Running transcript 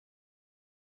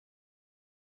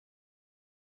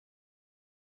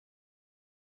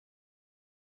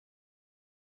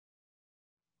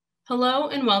Hello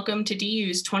and welcome to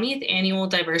DU's 20th Annual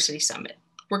Diversity Summit.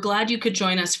 We're glad you could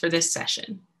join us for this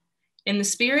session. In the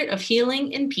spirit of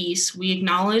healing and peace, we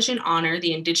acknowledge and honor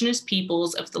the indigenous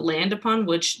peoples of the land upon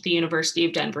which the University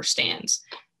of Denver stands,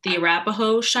 the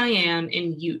Arapaho, Cheyenne,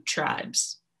 and Ute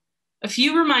tribes. A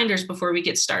few reminders before we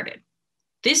get started.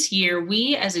 This year,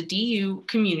 we as a DU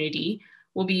community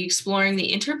will be exploring the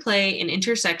interplay and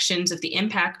intersections of the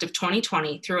impact of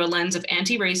 2020 through a lens of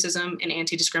anti-racism and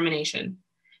anti-discrimination.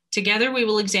 Together, we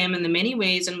will examine the many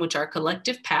ways in which our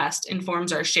collective past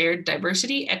informs our shared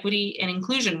diversity, equity, and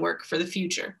inclusion work for the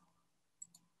future.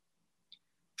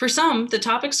 For some, the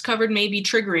topics covered may be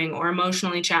triggering or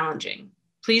emotionally challenging.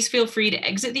 Please feel free to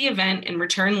exit the event and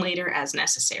return later as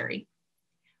necessary.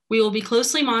 We will be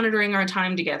closely monitoring our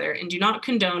time together and do not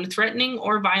condone threatening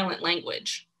or violent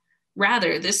language.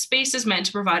 Rather, this space is meant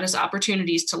to provide us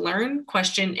opportunities to learn,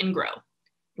 question, and grow.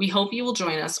 We hope you will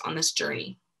join us on this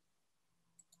journey.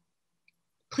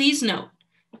 Please note,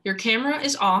 your camera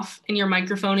is off and your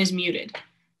microphone is muted.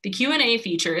 The Q&A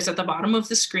feature is at the bottom of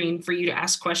the screen for you to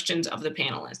ask questions of the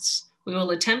panelists. We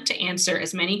will attempt to answer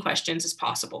as many questions as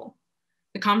possible.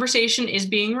 The conversation is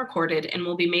being recorded and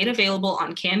will be made available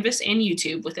on Canvas and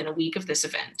YouTube within a week of this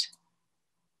event.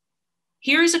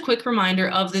 Here is a quick reminder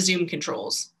of the Zoom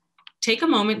controls. Take a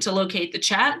moment to locate the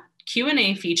chat,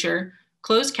 Q&A feature,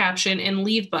 closed caption, and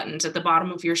leave buttons at the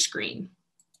bottom of your screen.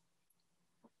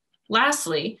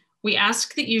 Lastly, we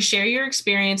ask that you share your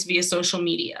experience via social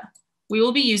media. We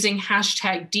will be using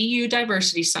hashtag DU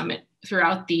Diversity Summit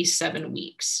throughout these 7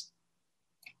 weeks.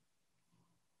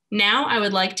 Now I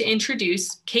would like to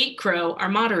introduce Kate Crow, our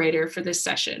moderator for this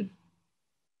session.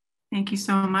 Thank you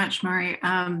so much, Mari.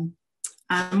 I'm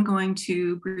going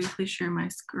to briefly share my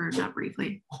screen, not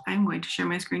briefly, I'm going to share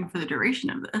my screen for the duration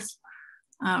of this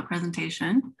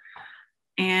presentation.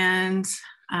 And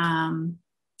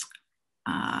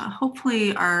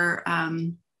hopefully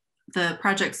the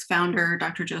project's founder,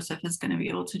 Dr. Joseph, is going to be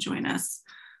able to join us.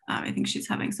 I think she's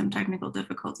having some technical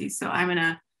difficulties. So I'm going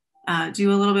to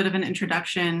do a little bit of an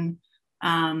introduction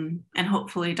and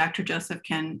hopefully Dr. Joseph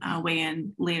can weigh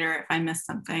in later if I miss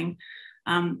something.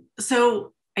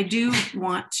 So I do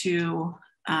want to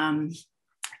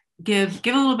give a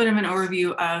little bit of an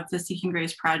overview of the Seeking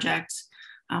Grace project,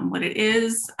 what it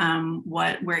is,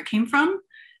 where it came from,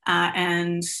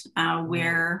 and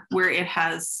where it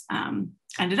has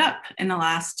ended up in the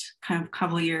last kind of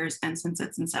couple of years and since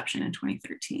its inception in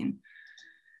 2013.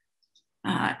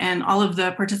 And all of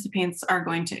the participants are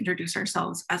going to introduce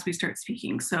ourselves as we start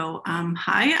speaking. So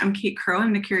hi, I'm Kate Crow.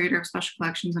 I'm the curator of special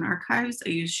collections and archives. I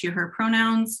use she, her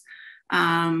pronouns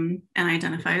and I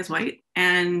identify as white.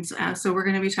 And so we're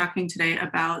going to be talking today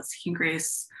about Seeking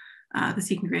Grace, the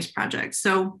Seeking Grace project.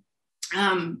 So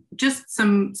just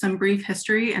some brief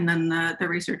history, and then the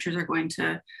researchers are going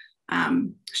to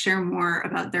share more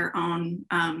about their own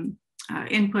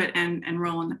input and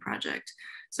role in the project.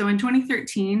 So in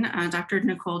 2013, Dr.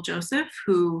 Nicole Joseph,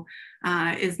 who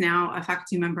is now a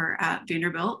faculty member at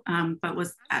Vanderbilt, but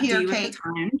was at DU at the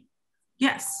time.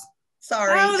 Yes.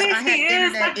 Sorry, oh, there I had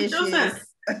internet issues. Joseph.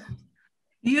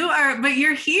 You are, but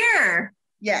you're here.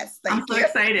 Yes, I'm so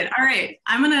excited. All right,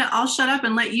 I'll shut up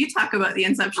and let you talk about the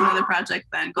inception of the project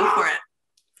then. Go for it.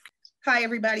 Hi,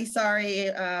 everybody. Sorry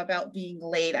about being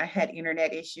late. I had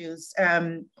internet issues.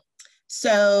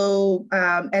 So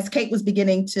as Kate was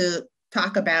beginning to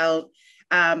talk about,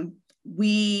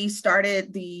 we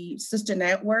started the Sistah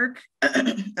Network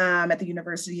at the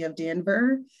University of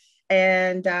Denver.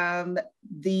 And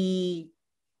the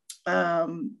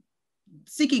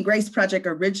Seeking Grace project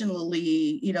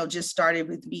originally, just started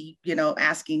with me,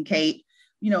 asking Kate,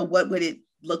 what would it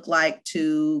look like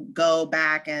to go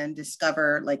back and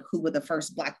discover like who were the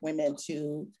first Black women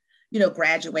to,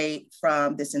 graduate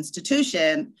from this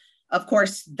institution. Of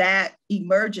course, that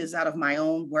emerges out of my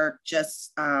own work,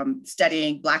 just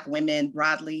studying Black women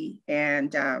broadly.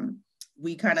 And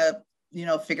we kind of,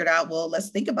 figured out, well, let's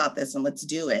think about this and let's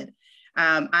do it.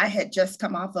 I had just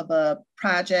come off of a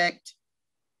project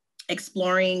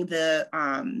exploring the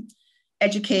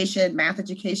math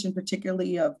education,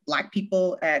 particularly of Black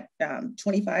people at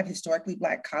 25 historically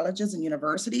Black colleges and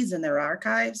universities in their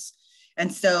archives.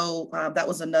 And so that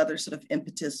was another sort of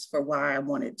impetus for why I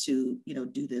wanted to,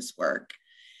 do this work.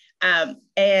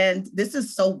 And this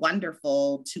is so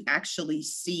wonderful to actually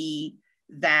see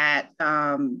that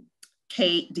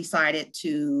Kate decided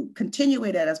to continue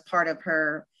it as part of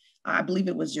her, I believe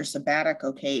it was your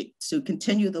sabbatical, Kate, to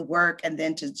continue the work and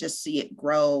then to just see it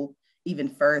grow even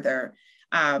further.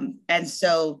 And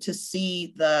so to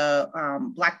see the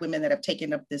Black women that have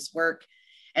taken up this work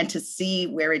And to see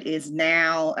where it is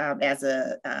now as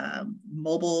a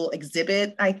mobile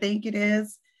exhibit, I think it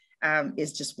is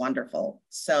just wonderful.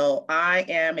 So I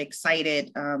am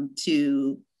excited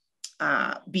to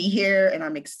be here, and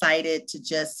I'm excited to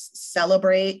just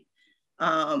celebrate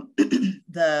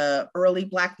the early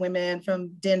Black women from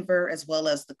Denver, as well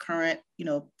as the current,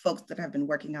 folks that have been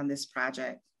working on this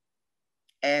project.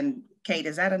 And Kate,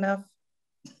 is that enough?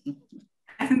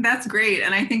 I think that's great.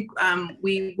 And I think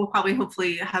we will probably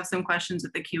hopefully have some questions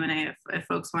at the Q&A if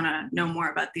folks want to know more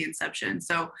about the inception.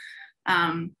 So,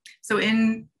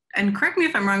 and correct me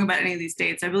if I'm wrong about any of these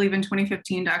dates, I believe in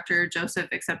 2015, Dr. Joseph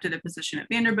accepted a position at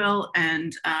Vanderbilt,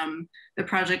 and the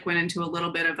project went into a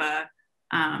little bit of a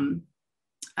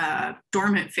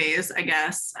dormant phase, I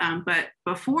guess. But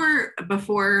before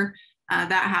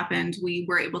that happened, we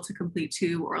were able to complete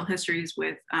 2 oral histories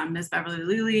with Ms. Beverly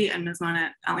Lilly and Ms.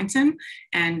 Lynette Ellington.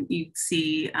 And you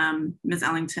see Ms.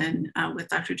 Ellington with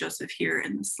Dr. Joseph here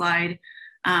in the slide.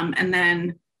 And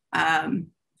then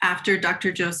after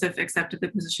Dr. Joseph accepted the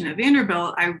position at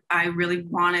Vanderbilt, I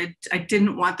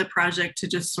didn't want the project to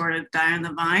just sort of die on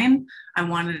the vine. I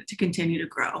wanted it to continue to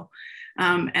grow.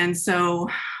 And so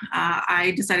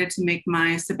I decided to make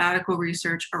my sabbatical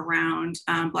research around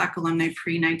Black alumni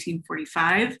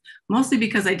pre-1945, mostly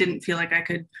because I didn't feel like I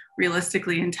could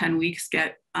realistically in 10 weeks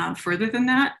get further than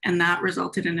that. And that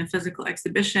resulted in a physical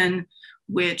exhibition,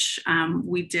 which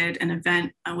we did an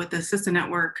event with the Sistah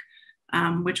Network,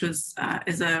 which is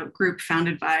a group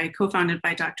co-founded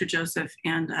by Dr. Joseph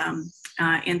and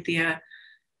Anthea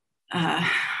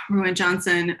Ruin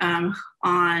Johnson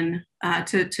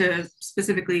to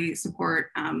specifically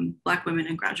support Black women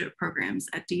in graduate programs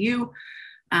at DU.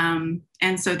 And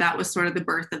so that was sort of the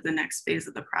birth of the next phase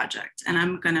of the project. And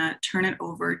I'm gonna turn it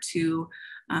over to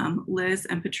Liz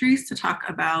and Patrice to talk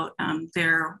about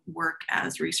their work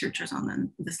as researchers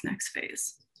on this next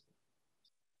phase.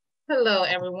 Hello,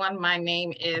 everyone. My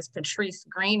name is Patrice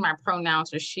Green. My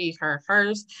pronouns are she, her,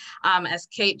 hers. As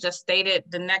Kate just stated,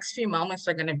 the next few moments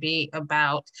are going to be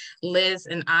about Liz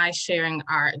and I sharing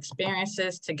our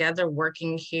experiences together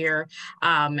working here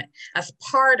as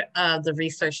part of the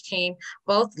research team.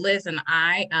 Both Liz and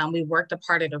I, we worked a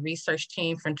part of the research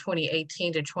team from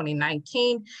 2018 to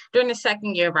 2019 during the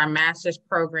second year of our master's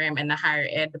program in the higher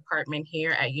ed department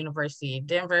here at University of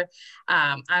Denver.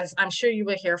 As I'm sure you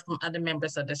will hear from other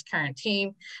members of this current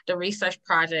team, the research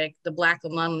project, the Black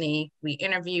alumni we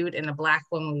interviewed, and the Black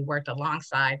women we worked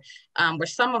alongside were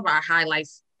some of our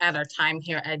highlights at our time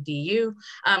here at DU.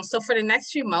 So for the next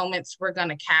few moments, we're going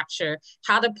to capture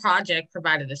how the project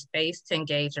provided a space to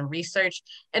engage in research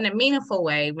in a meaningful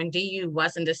way when DU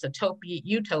wasn't this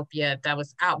utopia that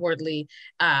was outwardly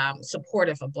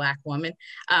supportive of Black women.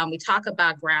 We talk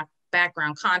about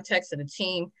background context of the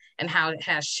team and how it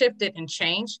has shifted and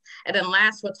changed. And then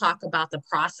last, we'll talk about the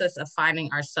process of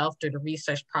finding ourselves through the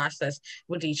research process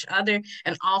with each other,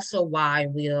 and also why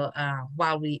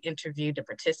we interview the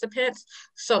participants.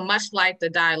 So much like the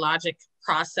dialogic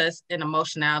process and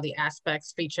emotionality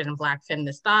aspects featured in Black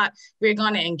feminist thought, we're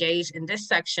going to engage in this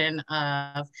section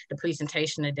of the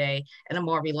presentation today in a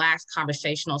more relaxed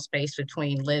conversational space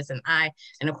between Liz and I,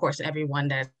 and of course, everyone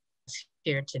that's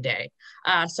here today.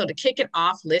 So to kick it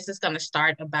off, Liz is going to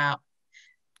start about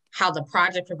how the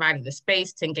project provided the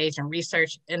space to engage in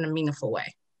research in a meaningful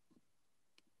way.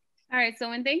 All right, so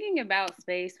when thinking about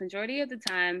space, majority of the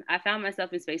time, I found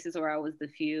myself in spaces where I was the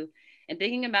few. And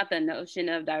thinking about the notion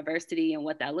of diversity and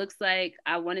what that looks like,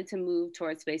 I wanted to move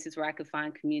towards spaces where I could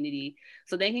find community.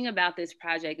 So thinking about this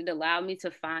project, it allowed me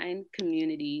to find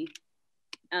community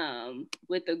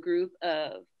with a group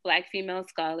of Black female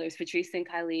scholars, Patrice and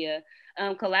Kylia.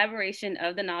 Collaboration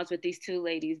of the knowledge with these 2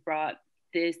 ladies brought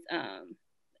this,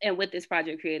 and with this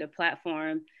project, create a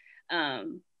platform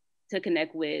to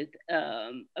connect with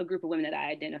a group of women that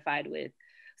I identified with.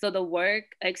 So the work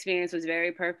experience was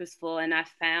very purposeful, and I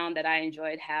found that I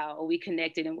enjoyed how we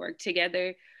connected and worked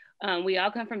together. We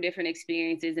all come from different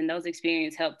experiences, and those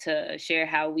experiences helped to share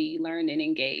how we learned and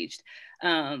engaged.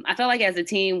 I felt like as a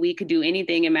team, we could do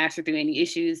anything and master through any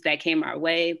issues that came our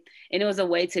way. And it was a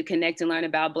way to connect and learn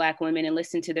about Black women and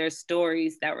listen to their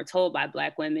stories that were told by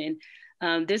Black women.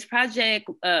 This project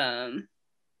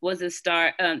was a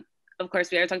start. Of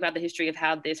course, we already talked about the history of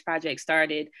how this project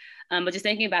started, but just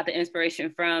thinking about the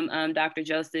inspiration from Dr.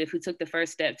 Joseph, who took the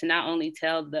first step to not only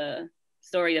tell the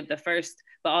story of the first,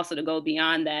 but also to go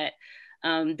beyond that.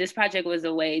 This project was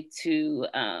a way to,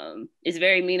 it's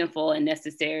very meaningful and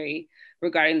necessary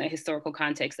regarding the historical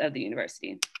context of the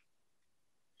university.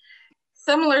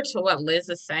 Similar to what Liz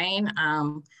is saying,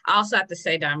 I also have to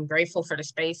say that I'm grateful for the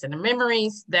space and the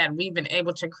memories that we've been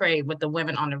able to create with the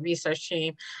women on the research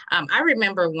team. I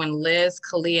remember when Liz,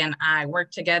 Kalia, and I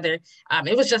worked together,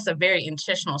 it was just a very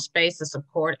intentional space of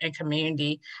support and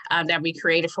community that we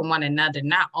created for one another,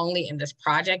 not only in this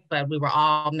project, but we were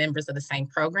all members of the same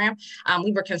program.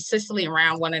 We were consistently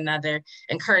around one another,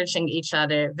 encouraging each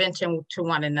other, venting to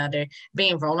one another,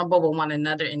 being vulnerable with one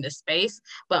another in this space,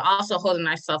 but also holding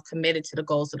ourselves committed to the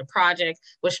goals of the project,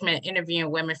 which meant interviewing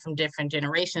women from different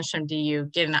generations from DU,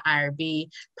 getting the IRB,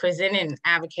 presenting and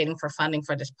advocating for funding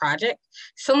for this project.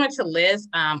 Similar to Liz,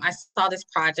 I saw this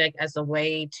project as a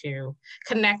way to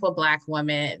connect with Black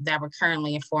women that were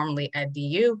currently and formerly at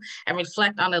DU and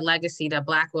reflect on the legacy that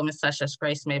Black women such as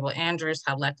Grace Mabel Andrews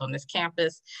have left on this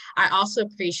campus. I also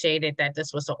appreciated that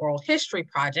this was an oral history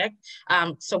project.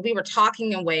 So we were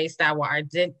talking in ways that were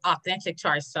authentic to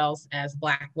ourselves as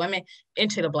Black women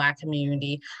into the Black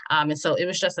community. And so it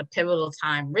was just a pivotal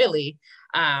time, really,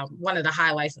 one of the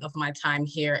highlights of my time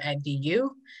here at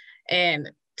DU. And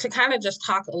to kind of just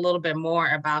talk a little bit more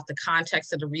about the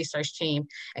context of the research team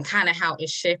and kind of how it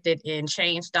shifted and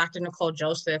changed, Dr. Nicole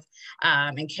Joseph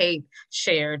and Kate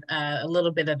shared a little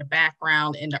bit of the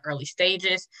background in the early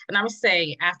stages. And I would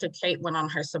say after Kate went on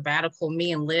her sabbatical,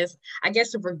 me and Liz, I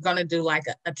guess if we're gonna do like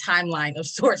a timeline of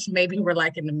sorts, maybe we're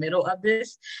like in the middle of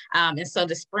this. And so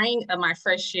the spring of my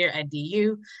first year at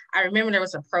DU, I remember there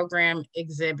was a program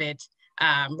exhibit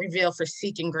revealed for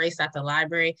Seeking Grace at the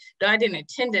library. Though I didn't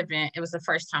attend the event, it was the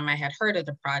first time I had heard of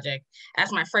the project.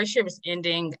 As my first year was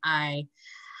ending, I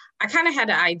kind of had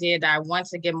the idea that I want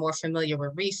to get more familiar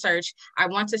with research. I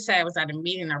want to say I was at a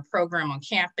meeting or program on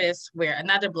campus where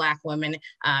another Black woman,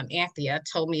 Anthea,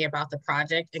 told me about the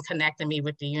project and connected me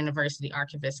with the university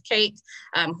archivist, Kate,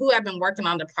 who had been working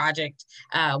on the project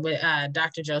with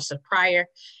Dr. Joseph prior.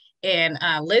 And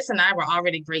Liz and I were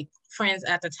already great friends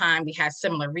at the time. We had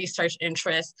similar research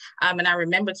interests. And I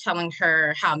remember telling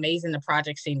her how amazing the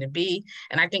project seemed to be.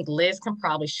 And I think Liz can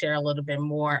probably share a little bit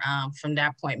more from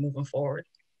that point moving forward.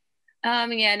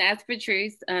 Yeah, and as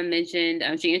Patrice mentioned,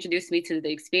 she introduced me to the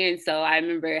experience. So I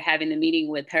remember having a meeting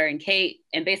with her and Kate,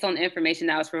 and based on the information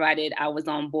that was provided, I was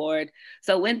on board.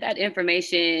 So with that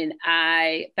information,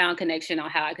 I found connection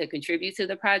on how I could contribute to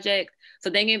the project.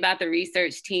 So thinking about the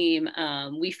research team,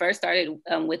 we first started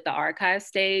with the archive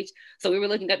stage. So we were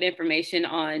looking up information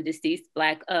on deceased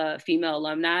Black female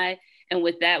alumni. And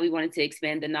with that, we wanted to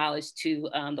expand the knowledge to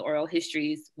the oral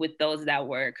histories with those that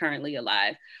were currently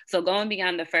alive. So going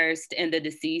beyond the first and the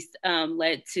deceased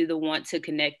led to the want to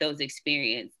connect those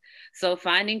experiences. So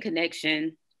finding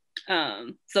connection.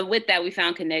 So with that, we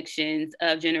found connections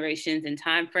of generations and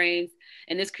timeframes.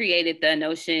 And this created the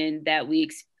notion that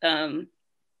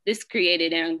this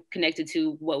created and connected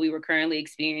to what we were currently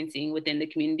experiencing within the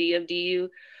community of DU,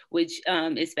 which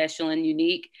is special and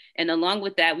unique. And along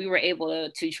with that, we were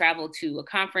able to travel to a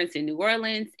conference in New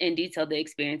Orleans and detail the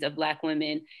experience of Black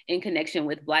women in connection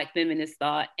with Black feminist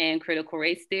thought and critical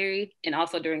race theory. And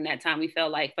also during that time, we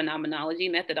felt like phenomenology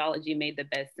methodology made the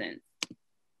best sense.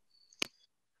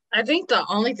 I think the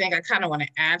only thing I kind of want to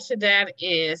add to that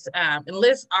is, and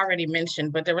Liz already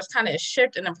mentioned, but there was kind of a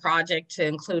shift in the project to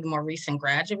include more recent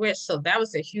graduates. So that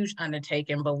was a huge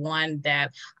undertaking, but one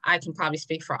that I can probably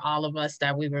speak for all of us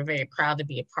that we were very proud to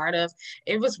be a part of.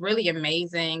 It was really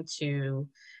amazing to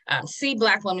see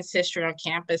Black women's history on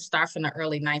campus start from the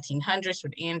early 1900s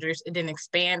with Andrews. It didn't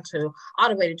expand to all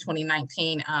the way to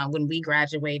 2019 when we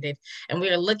graduated. And we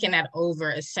are looking at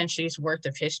over a century's worth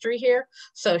of history here.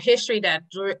 So history that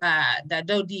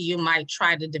though DU might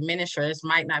try to diminish or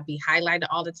might not be highlighted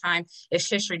all the time, it's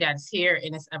history that is here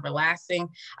and it's everlasting.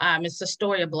 It's the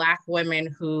story of Black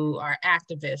women who are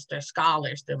activists, they're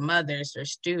scholars, they're mothers, they're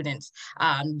students,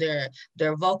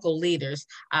 they're vocal leaders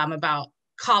about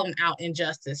calling out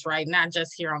injustice, right? Not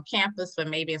just here on campus, but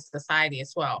maybe in society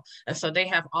as well. And so they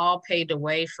have all paved the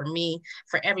way for me,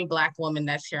 for every Black woman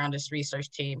that's here on this research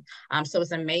team. So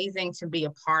it's amazing to be a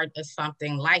part of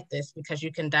something like this because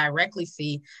you can directly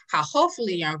see how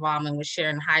hopefully your involvement with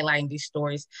sharing and highlighting these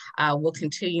stories will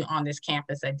continue on this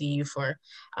campus at DU for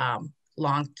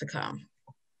long to come.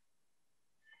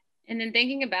 And then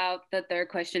thinking about the third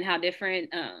question, how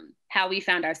different, how we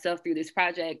found ourselves through this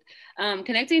project,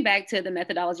 connecting back to the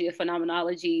methodology of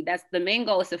phenomenology, that's the main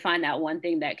goal is to find that one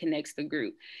thing that connects the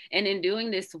group. And in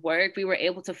doing this work, we were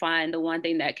able to find the one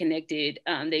thing that connected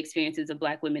the experiences of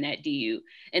Black women at DU.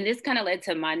 And this kind of led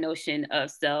to my notion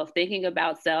of self, thinking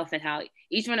about self and how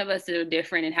each one of us are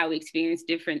different and how we experience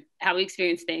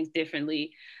things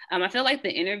differently. I feel like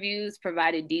the interviews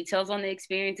provided details on the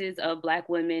experiences of Black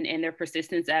women and their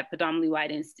persistence at predominantly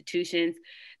white institutions.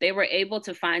 They were able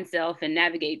to find self myself and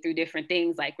navigate through different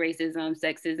things like racism,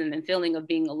 sexism, and feeling of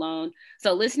being alone.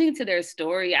 So listening to their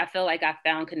story, I feel like I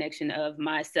found connection of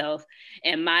myself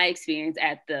and my experience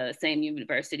at the same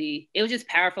university. It was just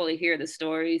powerful to hear the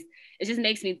stories. It just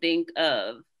makes me think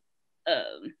of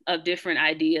different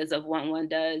ideas of what one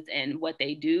does and what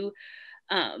they do.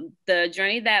 The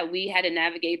journey that we had to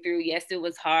navigate through, yes, it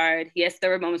was hard. Yes,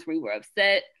 there were moments where we were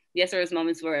upset. Yes, there was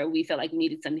moments where we felt like we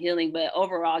needed some healing, but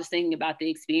overall, just thinking about the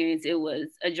experience, it was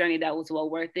a journey that was well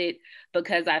worth it,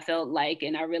 because I felt like,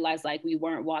 and I realized like we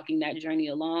weren't walking that journey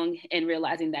alone, and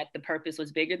realizing that the purpose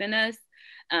was bigger than us,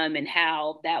 and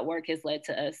how that work has led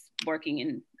to us working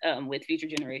in with future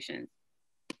generations.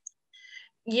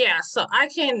 Yeah, so I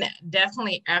can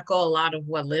definitely echo a lot of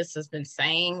what Liz has been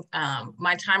saying.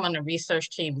 My time on the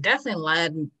research team definitely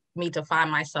led me to find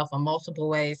myself in multiple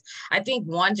ways. I think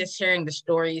one, just hearing the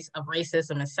stories of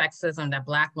racism and sexism that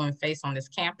Black women face on this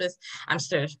campus, I'm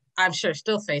sure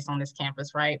still face on this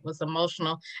campus, right, was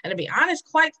emotional, and to be honest,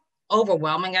 quite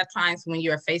overwhelming at times when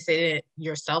you're facing it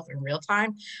yourself in real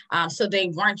time. So they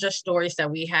weren't just stories that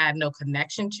we had no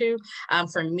connection to.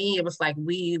 For me, it was like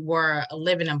we were a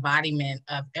living embodiment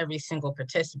of every single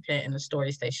participant in the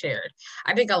stories they shared.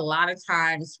 I think a lot of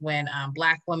times when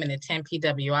Black women attend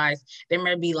PWIs, there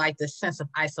may be like this sense of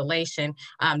isolation,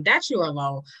 that you're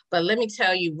alone. But let me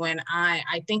tell you, when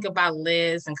I think about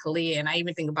Liz and Kalia, and I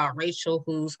even think about Rachel,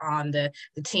 who's on the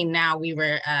team now, we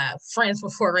were friends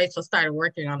before Rachel started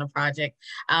working on the project.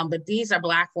 But these are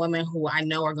Black women who I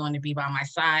know are going to be by my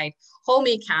side, hold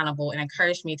me accountable, and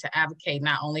encourage me to advocate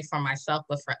not only for myself,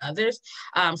 but for others.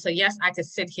 So yes, I could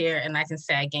sit here and I can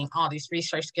say I gained all these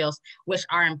research skills, which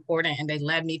are important, and they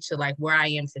led me to like where I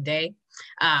am today.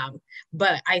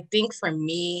 But I think for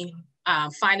me,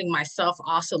 finding myself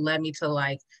also led me to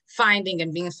like finding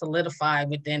and being solidified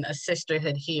within a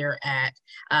sisterhood here at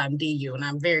DU. And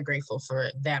I'm very grateful for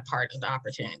that part of the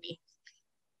opportunity.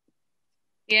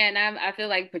 Yeah, and I feel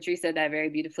like Patrice said that very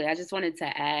beautifully. I just wanted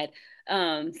to add,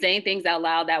 saying things out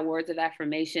loud, that words of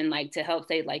affirmation, like to help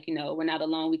say, like, you know, we're not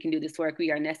alone, we can do this work,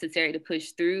 we are necessary to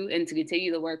push through and to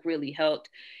continue the work really helped.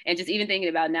 And just even thinking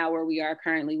about now where we are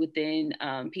currently within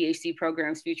PhD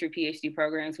programs, future PhD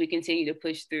programs, we continue to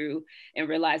push through and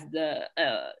realize the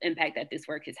impact that this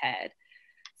work has had.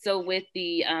 So with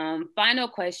the final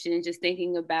question, just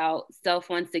thinking about self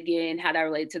once again, how that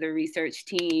relates to the research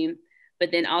team,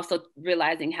 but then also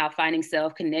realizing how finding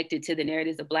self connected to the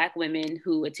narratives of Black women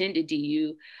who attended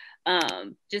DU.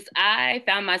 I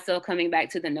found myself coming back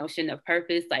to the notion of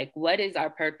purpose, like what is our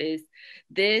purpose?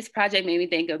 This project made me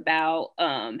think about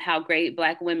how great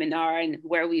Black women are and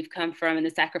where we've come from and the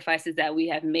sacrifices that we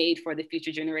have made for the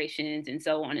future generations and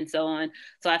so on and so on.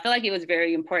 So I feel like it was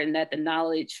very important that the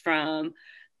knowledge from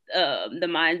the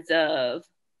minds of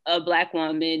a Black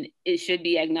woman, it should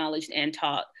be acknowledged and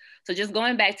taught. So just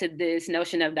going back to this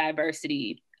notion of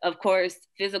diversity, of course,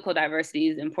 physical diversity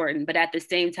is important, but at the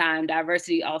same time,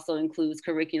 diversity also includes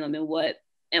curriculum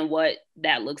and what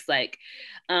that looks like.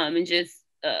 And just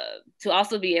to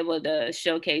also be able to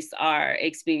showcase our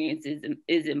experiences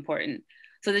is important.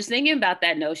 So just thinking about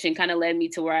that notion kind of led me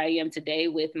to where I am today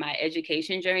with my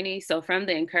education journey. So from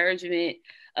the encouragement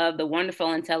of the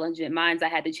wonderful, intelligent minds I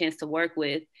had the chance to work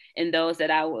with and those that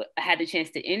I had the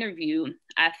chance to interview,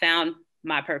 I found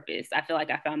my purpose. I feel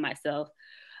like I found myself.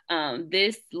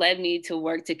 This led me to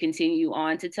work to continue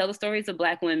on to tell the stories of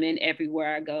Black women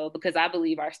everywhere I go, because I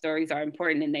believe our stories are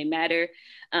important and they matter.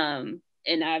 And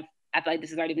I feel like this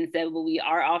has already been said, but we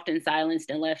are often silenced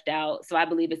and left out. So I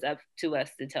believe it's up to us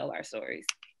to tell our stories.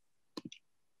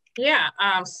 Yeah,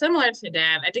 similar to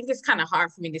that, I think it's kind of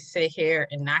hard for me to sit here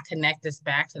and not connect this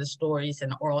back to the stories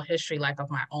and the oral history like of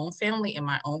my own family and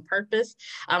my own purpose.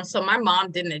 So my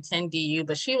mom didn't attend DU,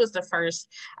 but she was the first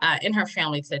in her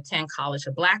family to attend college,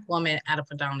 a Black woman at a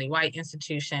predominantly white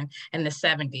institution in the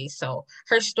 70s. So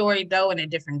her story, though in a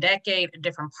different decade, a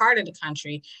different part of the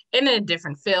country, in a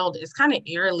different field, is kind of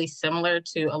eerily similar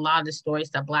to a lot of the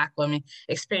stories that Black women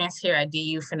experience here at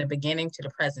DU from the beginning to the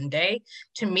present day.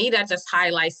 To me, that just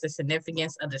highlights the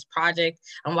significance of this project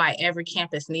and why every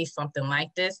campus needs something like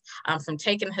this, from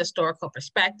taking historical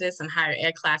perspectives in higher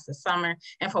ed class this summer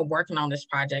and for working on this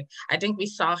project. I think we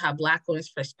saw how Black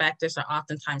women's perspectives are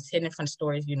oftentimes hidden from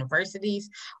stories of universities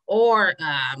or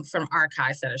from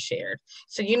archives that are shared.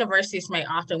 So universities may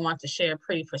often want to share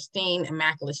pretty pristine,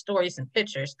 immaculate stories and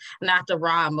pictures, not the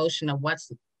raw emotion of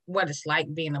what it's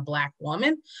like being a Black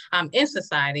woman in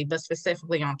society, but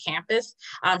specifically on campus.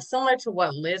 Similar to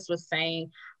what Liz was saying,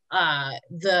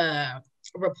 the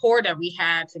rapport that we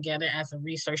had together as a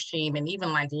research team, and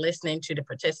even like listening to the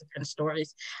participant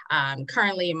stories.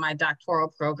 Currently in my doctoral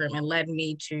program, it led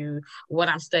me to what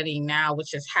I'm studying now,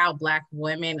 which is how Black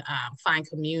women find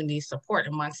community support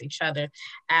amongst each other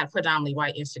at predominantly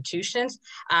white institutions.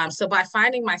 So by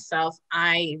finding myself,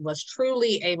 I was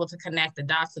truly able to connect the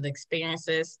dots of the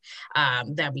experiences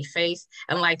that we face.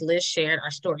 And like Liz shared,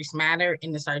 our stories matter,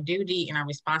 and it's our duty and our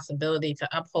responsibility to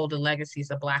uphold the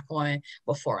legacies of Black women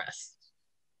before us.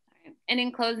 And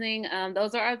in closing,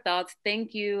 those are our thoughts.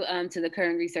 Thank you to the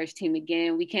current research team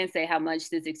again. We can't say how much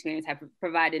this experience has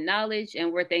provided knowledge,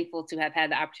 and we're thankful to have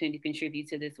had the opportunity to contribute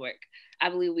to this work. I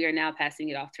believe we are now passing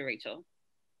it off to Rachel.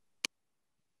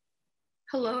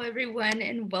 Hello, everyone,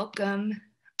 and welcome.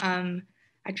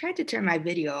 I tried to turn my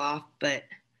video off, but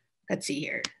let's see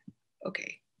here.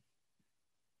 Okay.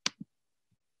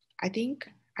 I think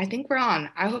we're on.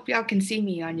 I hope y'all can see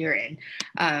me on your end.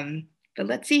 But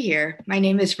let's see here. My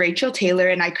name is Rachel Taylor,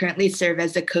 and I currently serve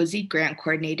as the COSI Grant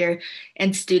Coordinator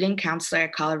and Student Counselor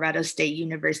at Colorado State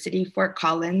University, Fort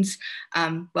Collins.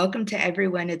 Welcome to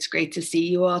everyone. It's great to see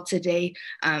you all today.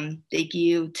 Thank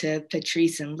you to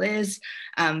Patrice and Liz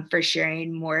for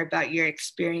sharing more about your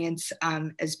experience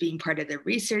as being part of the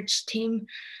research team.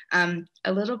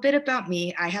 A little bit about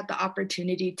me. I had the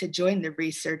opportunity to join the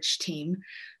research team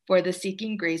for the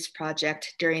Seeking Grace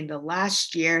project during the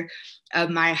last year of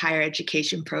my higher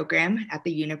education program at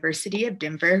the University of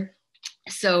Denver.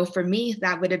 So for me,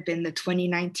 that would have been the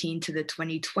 2019 to the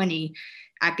 2020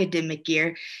 academic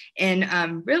year.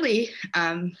 And really,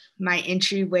 my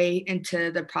entryway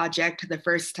into the project, the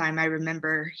first time I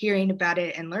remember hearing about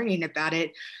it and learning about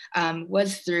it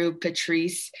was through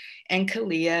Patrice and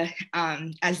Kalia,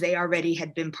 as they already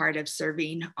had been part of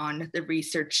serving on the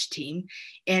research team.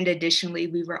 And additionally,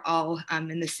 we were all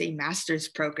in the same master's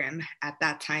program at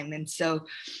that time. And so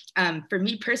for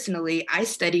me personally, I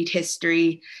studied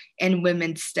history and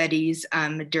women's studies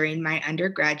during my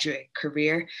undergraduate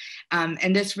career.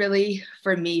 And this really,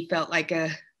 for me, felt like a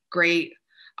great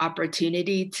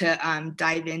opportunity to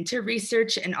dive into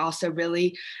research and also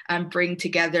really bring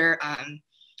together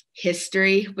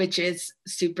history, which is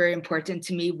super important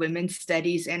to me, women's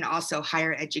studies, and also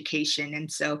higher education.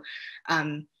 And so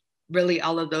really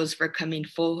all of those were coming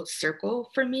full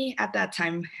circle for me at that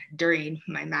time during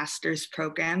my master's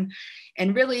program.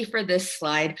 And really for this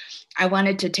slide, I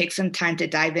wanted to take some time to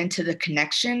dive into the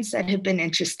connections that have been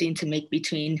interesting to make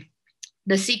between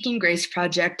the Seeking Grace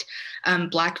project,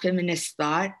 Black feminist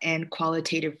thought, and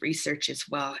qualitative research as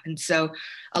well. And so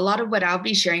a lot of what I'll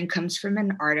be sharing comes from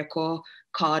an article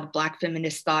called Black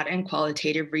Feminist Thought and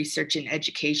Qualitative Research in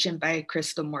Education by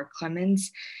Crystal Moore Clemens.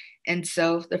 And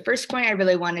so the first point I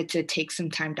really wanted to take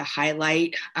some time to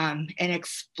highlight and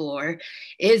explore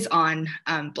is on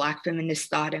Black feminist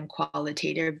thought and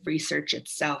qualitative research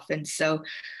itself. And so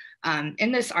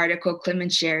in this article,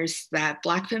 Clemens shares that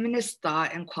Black feminist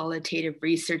thought and qualitative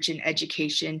research in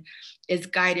education is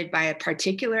guided by a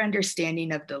particular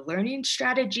understanding of the learning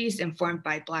strategies informed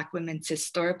by Black women's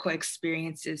historical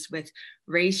experiences with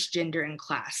race, gender, and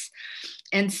class.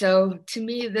 And so to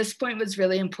me, this point was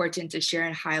really important to share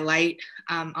and highlight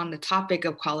on the topic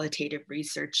of qualitative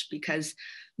research, because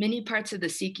many parts of the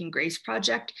Seeking Grace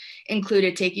project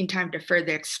included taking time to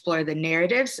further explore the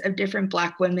narratives of different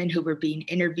Black women who were being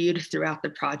interviewed throughout the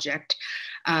project.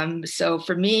 So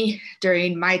for me,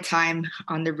 during my time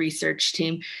on the research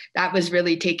team, that was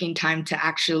really taking time to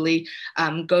actually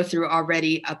go through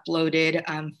already uploaded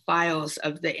files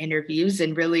of the interviews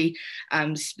and really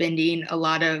spending a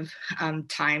lot of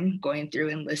time going through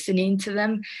and listening to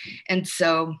them. And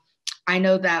so I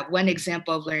know that one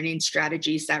example of learning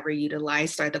strategies that were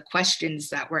utilized are the questions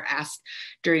that were asked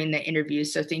during the interview.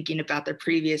 So thinking about the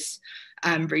previous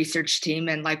research team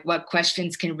and like what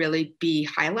questions can really be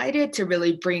highlighted to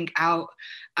really bring out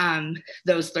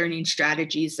those learning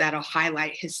strategies that'll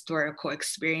highlight historical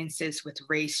experiences with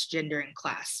race, gender, and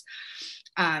class.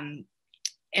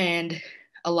 And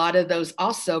a lot of those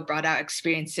also brought out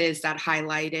experiences that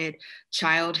highlighted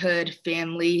childhood,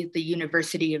 family, the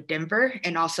University of Denver,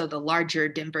 and also the larger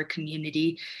Denver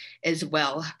community as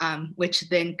well, which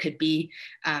then could be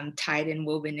tied and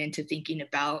woven into thinking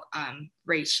about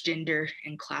race, gender,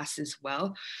 and class as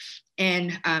well.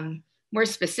 And more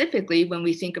specifically, when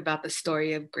we think about the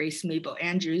story of Grace Mabel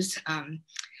Andrews,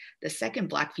 the second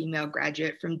Black female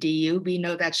graduate from DU, we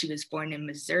know that she was born in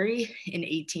Missouri in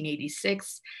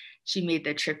 1886. She made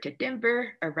the trip to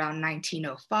Denver around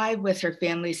 1905 with her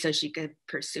family so she could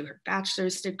pursue her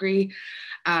bachelor's degree,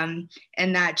 and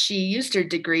that she used her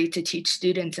degree to teach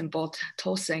students in both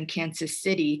Tulsa and Kansas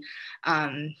City,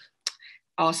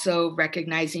 Also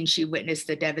recognizing she witnessed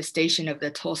the devastation of the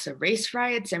Tulsa race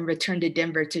riots and returned to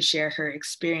Denver to share her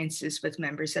experiences with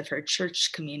members of her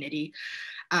church community.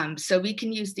 So we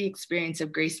can use the experience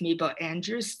of Grace Mabel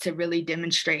Andrews to really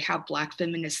demonstrate how Black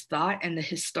feminist thought and the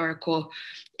historical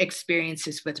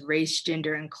experiences with race,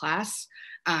 gender, and class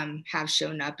have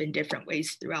shown up in different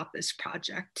ways throughout this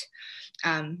project.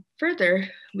 Further,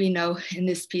 we know in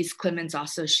this piece, Clemens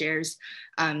also shares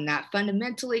that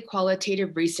fundamentally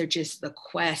qualitative research is the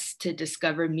quest to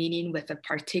discover meaning with a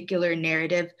particular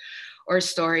narrative or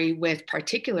story with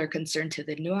particular concern to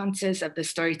the nuances of the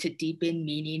story to deepen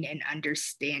meaning and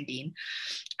understanding.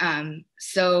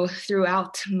 So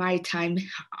throughout my time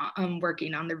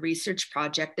working on the research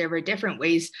project, there were different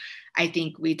ways I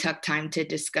think we took time to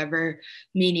discover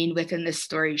meaning within the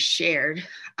story shared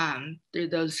through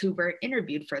those who were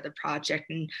interviewed for the project.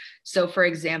 And so, for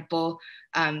example,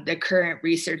 the current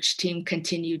research team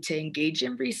continued to engage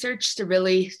in research to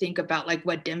really think about like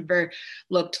what Denver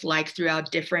looked like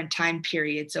throughout different time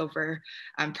periods over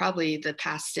probably the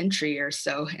past century or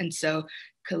so. And so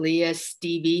Kalia,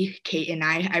 Stevie, Kate, and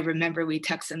I remember we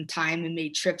took some time and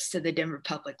made trips to the Denver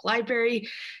Public Library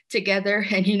together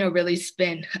and, really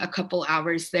spent a couple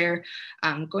hours there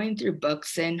going through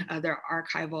books and other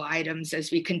archival items as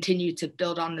we continue to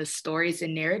build on the stories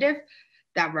and narrative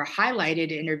that were highlighted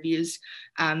in interviews,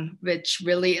 which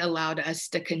really allowed us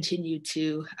to continue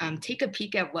to take a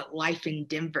peek at what life in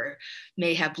Denver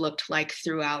may have looked like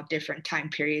throughout different time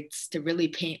periods to really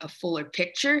paint a fuller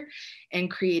picture and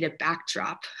create a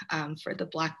backdrop for the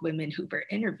Black women who were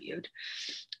interviewed.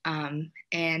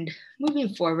 And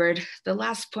moving forward, the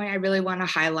last point I really want to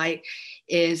highlight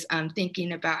is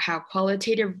thinking about how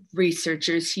qualitative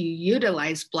researchers who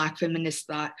utilize Black feminist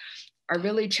thought are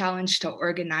really challenged to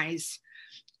organize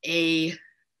a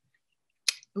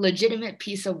legitimate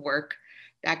piece of work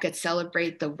that could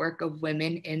celebrate the work of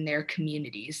women in their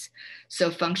communities. So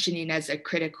functioning as a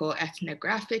critical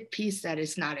ethnographic piece that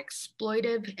is not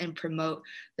exploitive and promote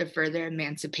the further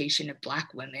emancipation of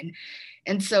Black women.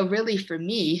 And so really for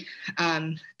me,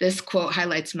 this quote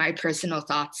highlights my personal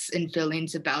thoughts and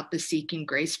feelings about the Seeking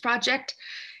Grace project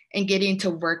and getting to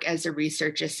work as a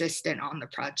research assistant on the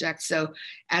project. So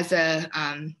as a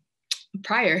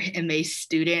prior MA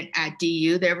student at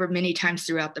DU, there were many times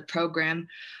throughout the program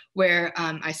where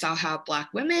I saw how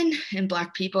Black women and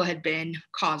Black people had been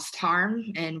caused harm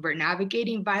and were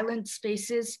navigating violent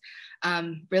spaces,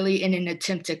 really in an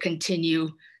attempt to continue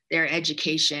their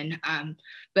education.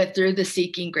 But through the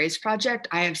Seeking Grace project,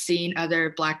 I have seen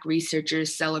other Black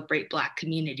researchers celebrate Black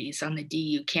communities on the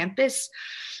DU campus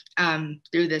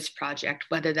through this project,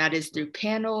 whether that is through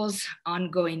panels,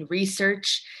 ongoing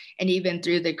research, and even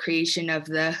through the creation of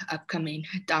the upcoming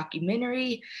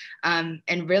documentary, and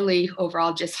really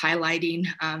overall just highlighting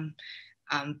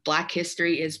Black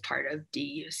history is part of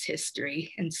DU's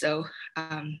history. And so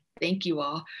thank you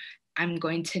all. I'm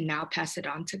going to now pass it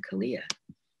on to Kalia.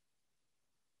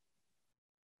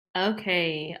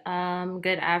 Okay,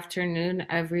 good afternoon,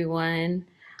 everyone.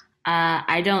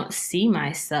 I don't see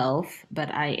myself, but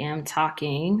I am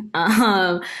talking.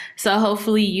 So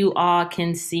hopefully you all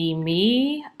can see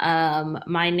me.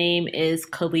 My name is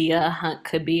Kalia Hunt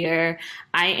Kabir.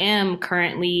 I am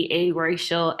currently a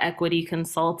racial equity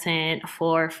consultant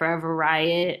for Forever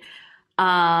Riot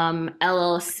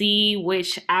LLC,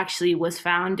 which actually was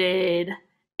founded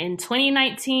in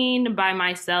 2019 by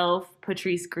myself,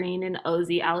 Patrice Green, and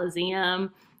Ozzy Alazium.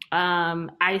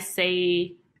 I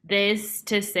say this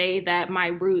to say that my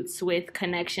roots with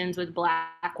connections with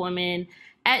Black women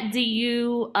at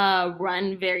DU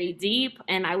run very deep,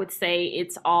 and I would say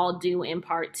it's all due in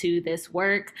part to this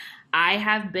work. I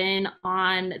have been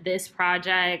on this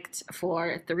project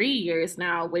for 3 years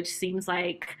now, which seems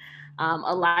like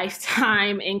a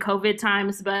lifetime in COVID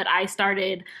times, but I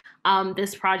started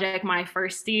this project my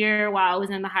first year while I was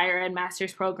in the higher ed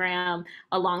master's program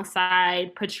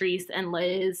alongside Patrice and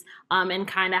Liz, and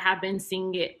kind of have been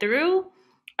seeing it through.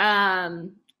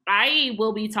 I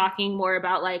will be talking more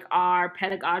about like our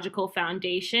pedagogical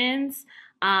foundations,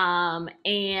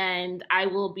 and I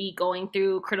will be going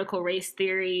through critical race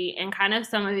theory and kind of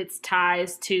some of its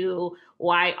ties to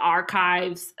why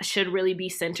archives should really be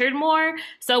centered more.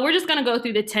 So we're just gonna go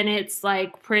through the tenets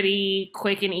like pretty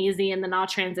quick and easy, and then I'll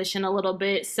transition a little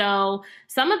bit. So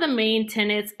some of the main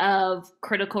tenets of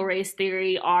critical race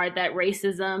theory are that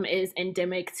racism is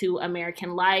endemic to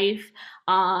American life.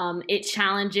 It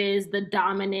challenges the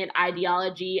dominant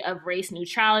ideology of race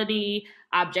neutrality,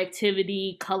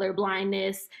 objectivity,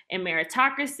 colorblindness, and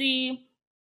meritocracy.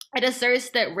 It asserts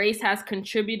that race has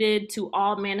contributed to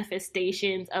all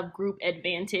manifestations of group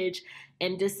advantage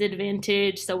and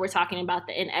disadvantage. So we're talking about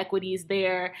the inequities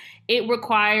there. It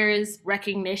requires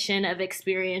recognition of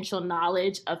experiential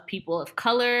knowledge of people of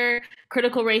color.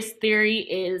 Critical race theory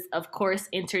is, of course,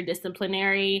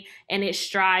 interdisciplinary, and it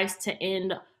strives to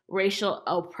end racial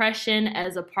oppression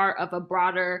as a part of a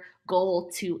broader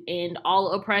goal to end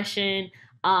all oppression.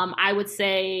 I would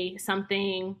say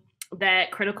something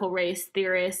that critical race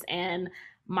theorists and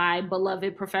my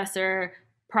beloved professor,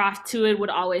 Prof. Tuid, would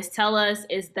always tell us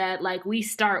is that, like, we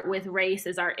start with race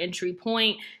as our entry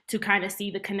point to kind of see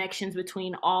the connections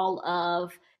between all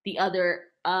of the other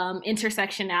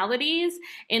intersectionalities.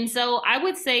 And so I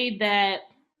would say that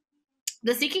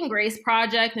the Seeking Grace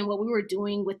Project and what we were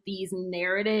doing with these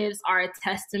narratives are a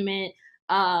testament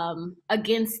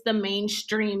against the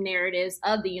mainstream narratives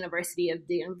of the University of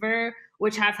Denver,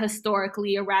 which have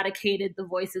historically eradicated the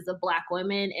voices of Black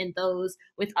women and those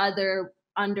with other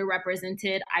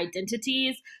underrepresented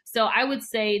identities. So I would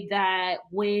say that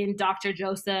when Dr.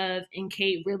 Joseph and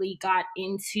Kate really got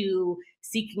into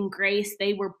Seeking Grace,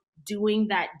 they were doing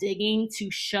that digging to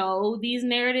show these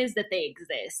narratives that they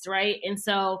exist, right? And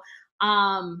so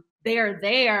they are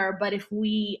there, but if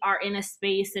we are in a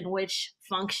space in which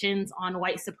functions on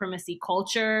white supremacy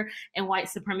culture and white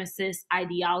supremacist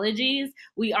ideologies,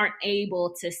 we aren't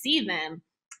able to see them.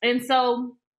 And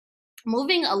so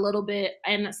moving a little bit,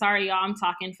 and sorry, y'all, I'm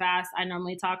talking fast. I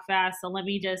normally talk fast, so let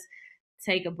me just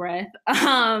take a breath.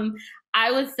 I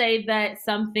would say that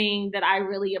something that I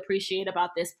really appreciate about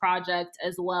this project,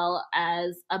 as well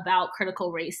as about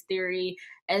critical race theory,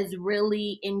 is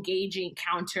really engaging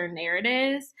counter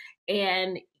narratives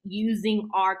and using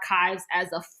archives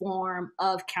as a form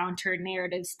of counter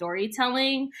narrative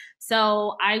storytelling.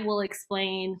 So I will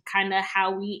explain kind of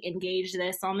how we engage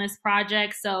this on this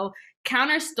project. So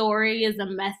counter story is a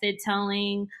method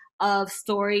telling of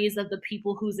stories of the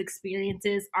people whose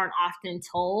experiences aren't often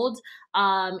told.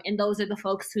 And those are the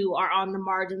folks who are on the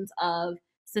margins of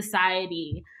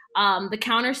society. The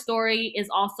counter story is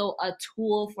also a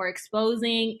tool for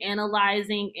exposing,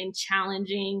 analyzing, and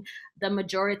challenging the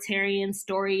majoritarian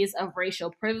stories of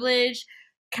racial privilege.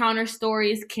 Counter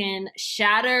stories can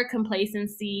shatter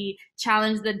complacency,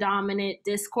 challenge the dominant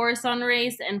discourse on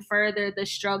race, and further the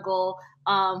struggle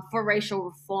for racial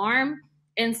reform.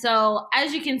 And so,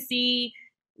 as you can see,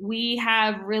 we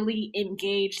have really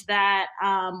engaged that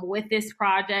with this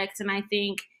project. And I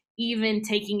think even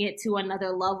taking it to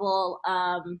another level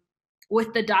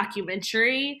with the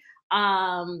documentary,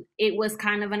 it was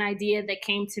kind of an idea that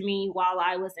came to me while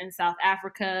I was in South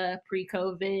Africa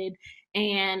pre-COVID.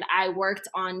 And I worked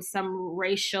on some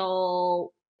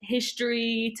racial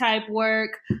history type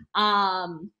work.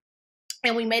 And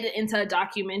we made it into a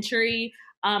documentary.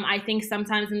 I think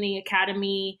sometimes in the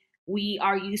academy, we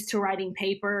are used to writing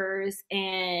papers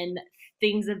and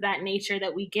things of that nature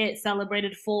that we get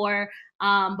celebrated for,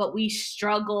 but we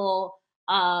struggle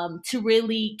to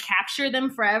really capture them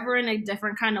forever in a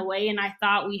different kind of way. And I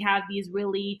thought we have these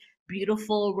really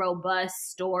beautiful,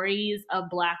 robust stories of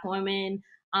Black women.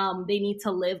 They need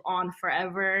to live on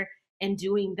forever. And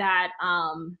doing that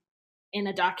in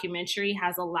a documentary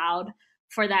has allowed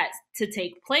for that to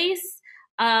take place.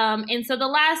 And so the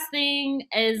last thing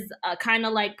is kind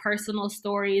of like personal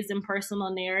stories and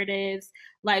personal narratives.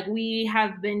 Like, we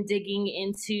have been digging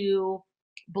into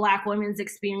Black women's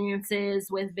experiences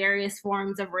with various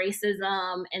forms of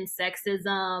racism and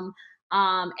sexism,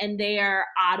 and their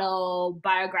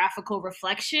autobiographical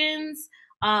reflections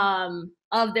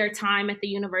of their time at the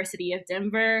University of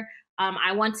Denver.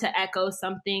 I want to echo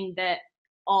something that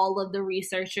all of the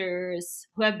researchers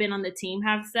who have been on the team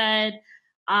have said,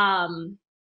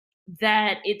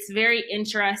 that it's very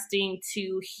interesting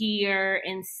to hear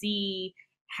and see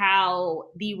how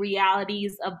the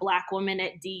realities of Black women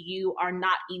at DU are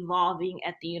not evolving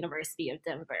at the University of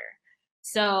Denver.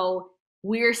 So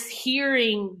we're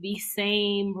hearing the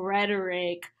same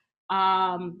rhetoric,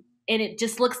 and it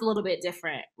just looks a little bit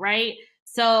different, right?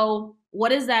 So what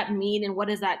does that mean, and what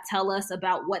does that tell us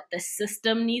about what the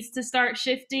system needs to start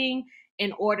shifting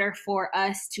in order for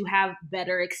us to have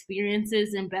better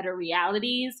experiences and better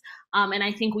realities? And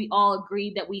I think we all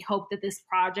agree that we hope that this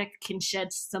project can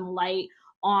shed some light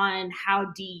on how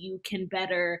DU can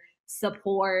better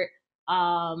support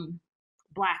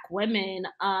Black women.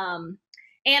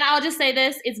 And I'll just say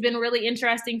this, it's been really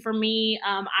interesting for me.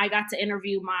 I got to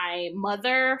interview my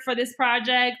mother for this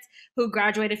project, who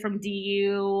graduated from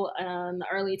DU in the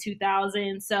early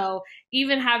 2000s. So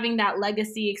even having that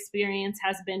legacy experience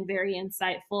has been very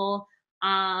insightful.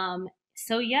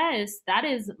 So yes, that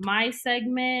is my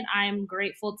segment. I'm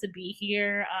grateful to be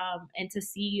here and to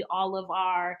see all of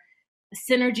our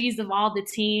synergies of all the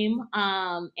team.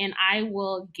 And I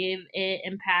will give it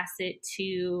and pass it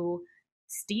to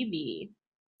Stevie.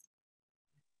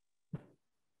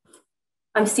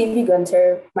 I'm Stevie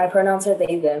Gunter. My pronouns are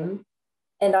they, them.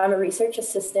 And I'm a research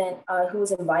assistant who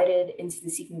was invited into the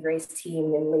Seeking Grace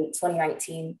team in late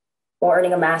 2019 while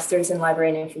earning a master's in library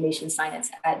and information science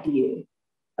at DU.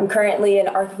 I'm currently an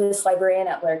archivist librarian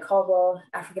at Blair Caldwell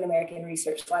African American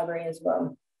Research Library as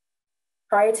well.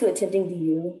 Prior to attending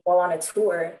DU, while on a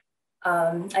tour,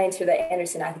 I entered the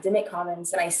Anderson Academic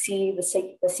Commons and I see the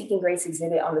Seeking Grace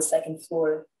exhibit on the second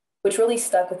floor, which really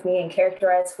stuck with me and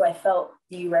characterized who I felt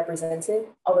DU represented,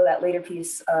 although that later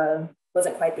piece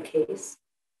wasn't quite the case.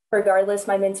 Regardless,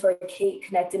 my mentor, Kate,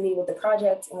 connected me with the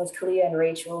project and with Kalia and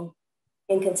Rachel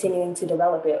in continuing to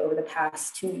develop it over the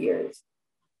past 2 years.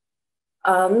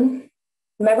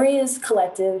 Memory is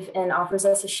collective and offers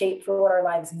us a shape for what our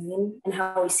lives mean and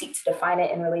how we seek to define it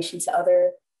in relation to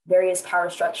other various power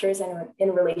structures and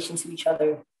in relation to each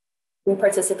other. We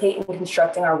participate in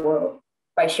constructing our world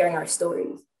by sharing our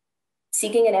stories.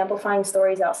 Seeking and amplifying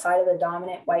stories outside of the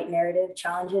dominant white narrative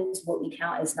challenges what we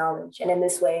count as knowledge. And in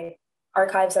this way,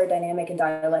 archives are dynamic and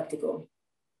dialectical.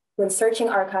 When searching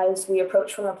archives, we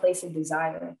approach from a place of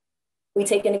desire. We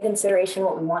take into consideration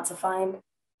what we want to find,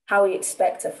 how we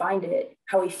expect to find it,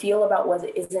 how we feel about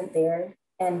what isn't there,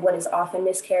 and what is often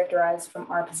mischaracterized from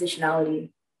our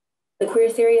positionality. The queer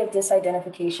theory of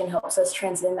disidentification helps us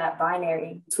transcend that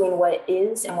binary between what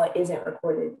is and what isn't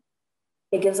recorded.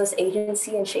 It gives us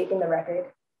agency in shaping the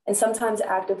record, and sometimes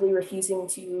actively refusing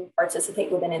to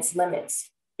participate within its limits,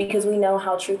 because we know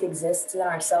how truth exists in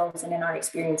ourselves and in our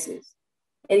experiences.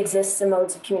 It exists in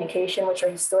modes of communication which are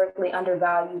historically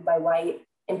undervalued by white,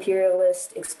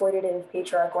 imperialist, exploitative,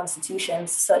 patriarchal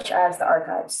institutions such as the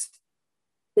archives.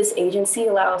 This agency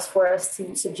allows for us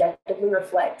to subjectively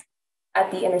reflect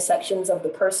at the intersections of the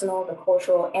personal, the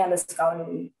cultural, and the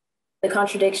scholarly. The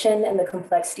contradiction and the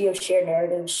complexity of shared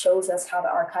narratives shows us how the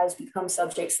archives become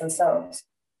subjects themselves.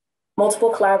 Multiple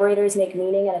collaborators make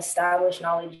meaning and establish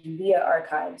knowledge via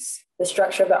archives. The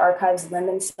structure of the archives lend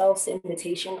themselves to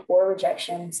invitation or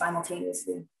rejection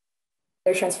simultaneously.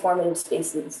 They're transformative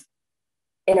spaces.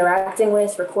 Interacting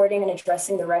with, recording, and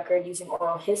addressing the record using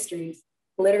oral histories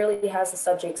literally has the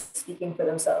subjects speaking for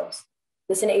themselves.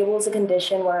 This enables a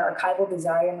condition where archival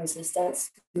desire and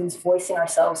resistance means voicing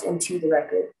ourselves into the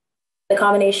record. The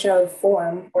combination of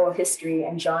form, oral history,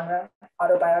 and genre,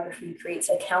 autobiography, creates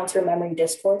a counter-memory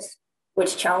discourse,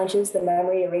 which challenges the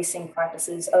memory erasing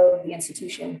practices of the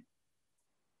institution.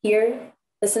 Here,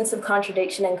 the sense of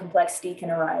contradiction and complexity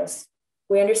can arise.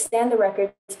 We understand the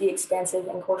record to be expansive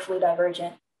and culturally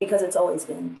divergent because it's always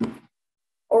been.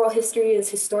 Oral history is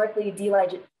historically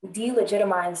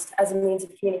delegitimized as a means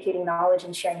of communicating knowledge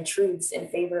and sharing truths in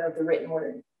favor of the written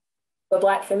word. But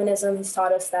Black feminism has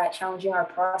taught us that challenging our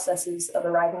processes of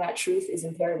arriving at truth is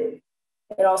imperative.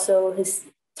 It also has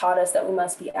taught us that we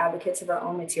must be advocates of our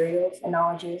own materials and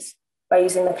knowledges by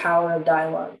using the power of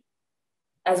dialogue.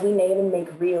 As we name and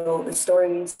make real the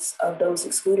stories of those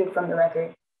excluded from the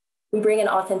record, we bring in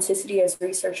authenticity as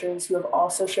researchers who have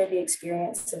also shared the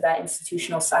experience of that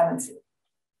institutional silencing.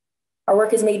 Our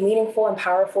work is made meaningful and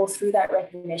powerful through that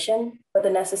recognition, but the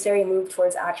necessary move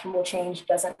towards actionable change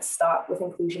doesn't stop with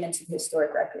inclusion into the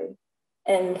historic record.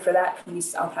 And for that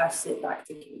piece, I'll pass it back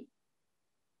to Kate.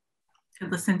 To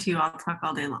listen to you all talk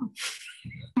all day long.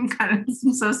 I'm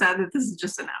so sad that this is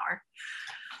just an hour.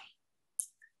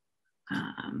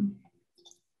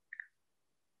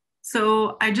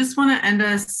 So I just want to end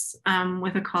us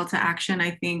with a call to action.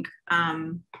 I think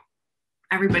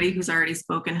everybody who's already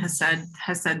spoken has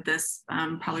said this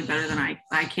probably better than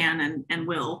I can and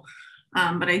will.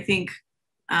 But I think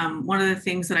one of the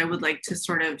things that I would like to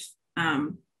sort of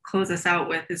close us out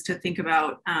with is to think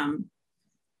about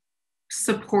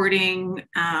supporting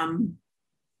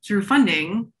through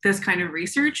funding this kind of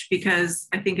research, because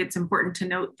I think it's important to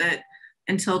note that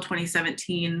until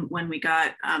 2017, when we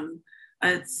got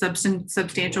a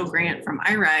substantial grant from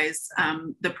iRise,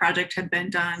 the project had been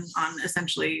done on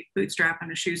essentially bootstrap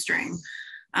and a shoestring.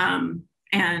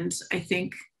 And I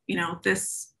think, you know,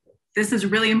 this is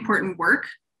really important work,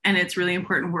 and it's really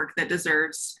important work that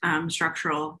deserves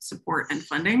structural support and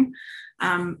funding.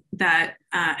 And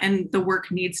the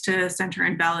work needs to center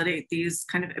and validate these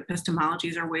kind of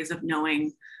epistemologies or ways of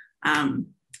knowing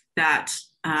that,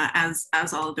 as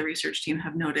all of the research team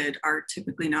have noted, are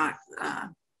typically not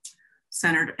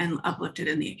centered and uplifted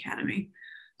in the academy.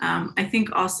 I think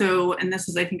also, and this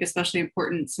is, I think, especially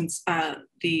important since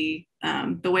the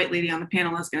the white lady on the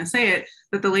panel is going to say it,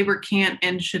 that the labor can't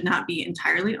and should not be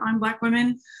entirely on Black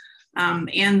women.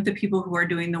 And the people who are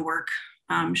doing the work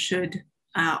should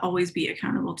always be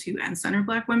accountable to and center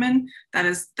Black women. That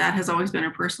has always been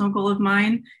a personal goal of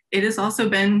mine. It has also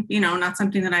been, not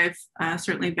something that I've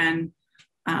certainly been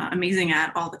amazing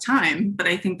at all the time, but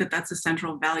I think that that's a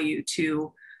central value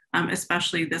to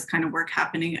especially this kind of work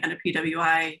happening at a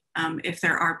PWI. If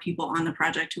there are people on the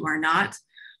project who are not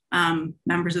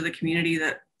members of the community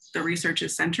that the research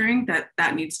is centering,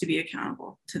 that needs to be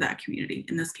accountable to that community,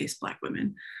 in this case, Black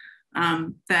women.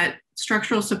 That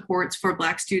structural supports for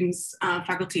Black students,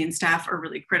 faculty, and staff are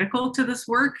really critical to this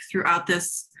work throughout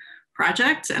this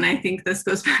project. And I think this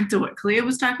goes back to what Kalia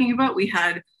was talking about. We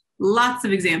had lots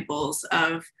of examples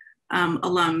of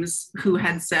alums who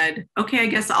had said, okay, I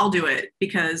guess I'll do it,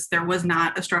 because there was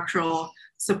not a structural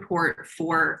support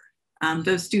for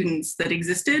those students that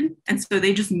existed. And so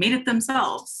they just made it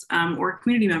themselves, or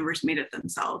community members made it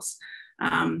themselves.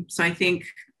 So I think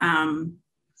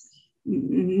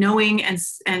knowing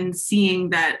and seeing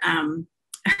that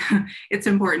it's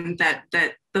important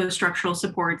that those structural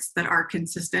supports that are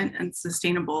consistent and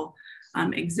sustainable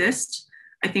exist.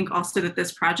 I think also that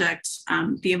this project,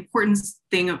 the important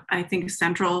thing I think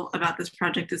central about this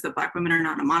project is that Black women are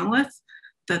not a monolith,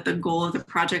 that the goal of the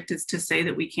project is to say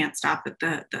that we can't stop at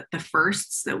the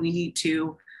firsts, that we need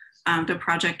to, the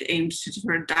project aims to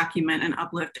sort of document and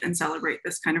uplift and celebrate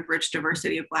this kind of rich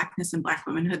diversity of Blackness and Black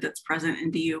womanhood that's present in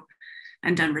DU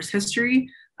and Denver's history.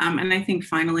 And I think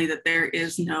finally that there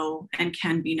is no and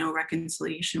can be no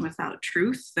reconciliation without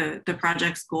truth. The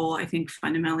project's goal, I think,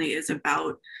 fundamentally is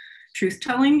about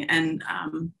truth-telling and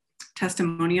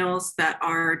testimonials that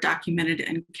are documented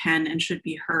and can and should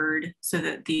be heard, so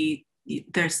that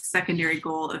their secondary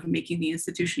goal of making the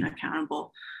institution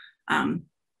accountable,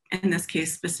 in this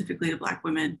case specifically to Black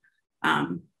women,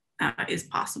 is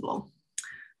possible.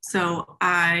 So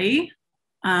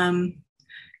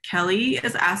Kelly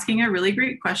is asking a really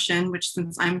great question, which,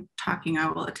 since I'm talking, I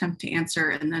will attempt to answer,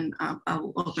 and then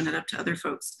I'll open it up to other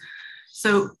folks.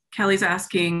 So Kelly's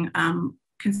asking,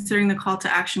 considering the call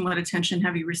to action, what attention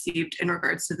have you received in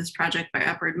regards to this project by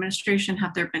upper administration?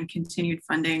 Have there been continued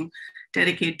funding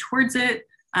dedicated towards it?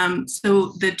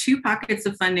 So the two pockets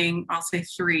of funding, I'll say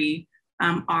three,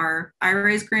 are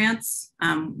IRISE grants,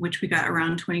 which we got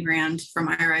around 20 grand from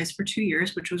IRISE for 2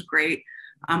 years, which was great.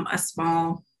 A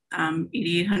small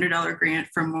 $8,800 grant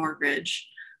from Mortgage,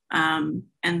 and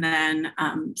then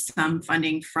some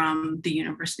funding from the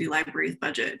university library's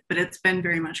budget, but it's been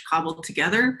very much cobbled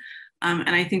together.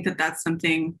 And I think that that's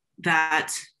something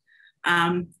that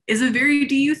is a very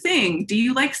DU thing.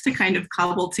 DU likes to kind of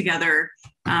cobble together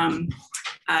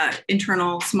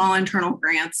small internal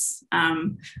grants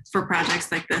for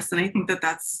projects like this. And I think that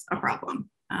that's a problem.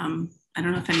 I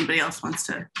don't know if anybody else wants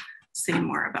to say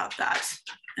more about that.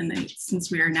 And then,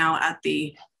 since we are now at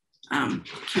the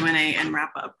Q&A and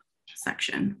wrap up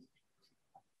section,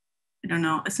 I don't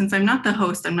know, since I'm not the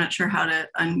host, I'm not sure how to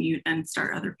unmute and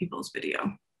start other people's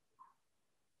video.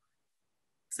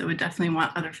 So I would definitely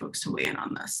want other folks to weigh in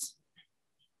on this.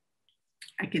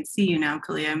 I can see you now,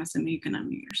 Kalia. I'm assuming you can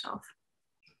unmute yourself.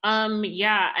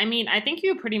 Yeah, I mean, I think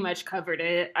you pretty much covered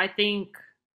it. I think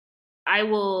I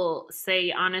will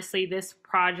say, honestly, this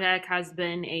project has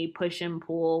been a push and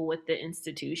pull with the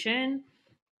institution.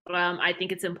 I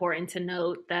think it's important to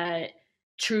note that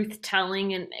truth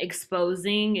telling and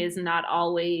exposing is not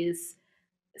always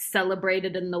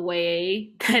celebrated in the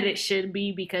way that it should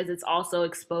be, because it's also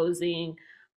exposing,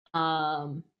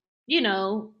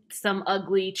 some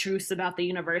ugly truths about the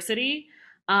university.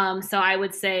 So I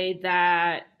would say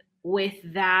that with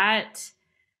that,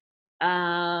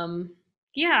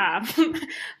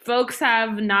 folks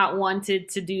have not wanted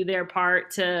to do their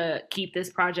part to keep this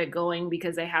project going,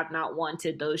 because they have not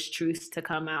wanted those truths to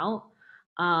come out.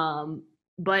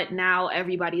 But now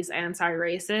everybody's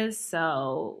anti-racist,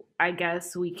 so I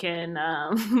guess we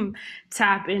can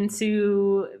tap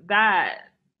into that.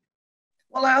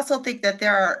 Well, I also think that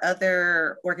there are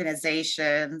other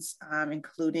organizations,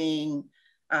 including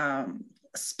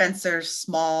Spencer's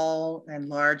Small and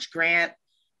Large Grant,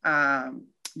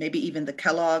 maybe even the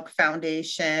Kellogg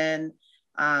Foundation,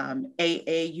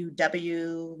 AAUW,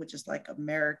 which is like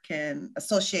American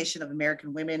Association of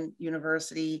American Women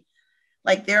University.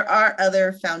 Like, there are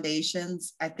other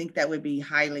foundations, I think, that would be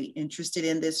highly interested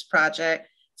in this project.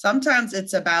 Sometimes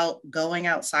it's about going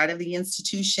outside of the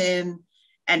institution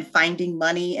and finding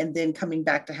money and then coming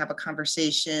back to have a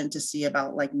conversation to see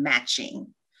about like matching.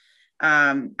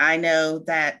 I know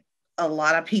that a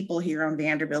lot of people here on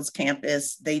Vanderbilt's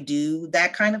campus, they do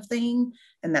that kind of thing.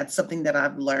 And that's something that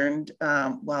I've learned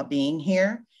while being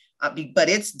here. but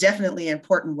it's definitely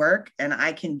important work, and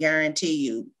I can guarantee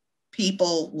you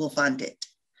people will fund it.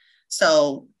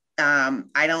 So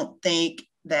I don't think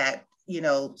that,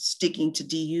 sticking to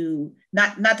DU,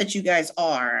 not that you guys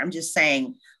are, I'm just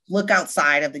saying, look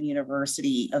outside of the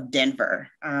University of Denver,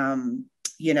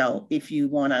 if you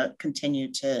want to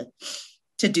continue to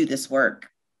do this work.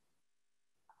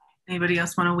 Anybody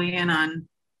else want to weigh in on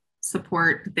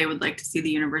support that they would like to see the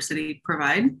university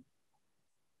provide?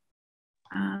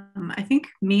 I think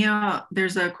Mia,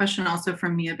 there's a question also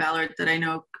from Mia Ballard that I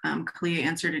know Kalia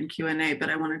answered in Q&A, but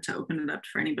I wanted to open it up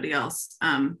for anybody else.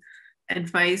 What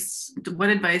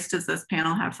advice does this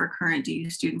panel have for current DU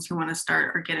students who want to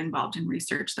start or get involved in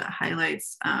research that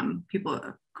highlights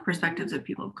perspectives of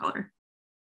people of color?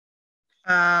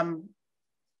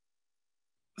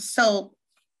 So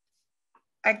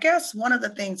I guess one of the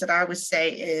things that I would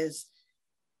say is,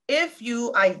 if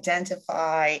you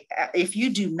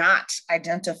do not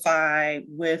identify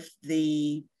with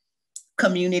the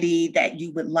community that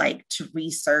you would like to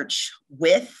research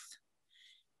with,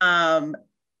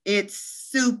 it's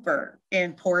super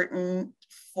important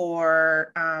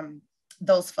for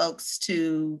those folks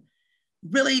to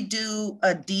really do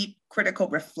a deep critical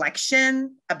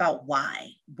reflection about why.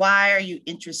 Why are you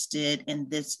interested in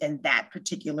this and that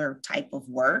particular type of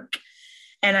work?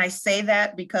 And I say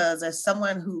that because as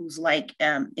someone who's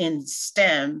in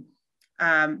STEM,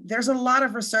 there's a lot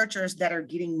of researchers that are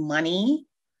getting money,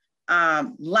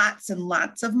 lots and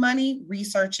lots of money,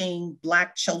 researching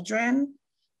Black children,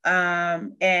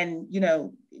 and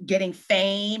getting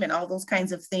fame and all those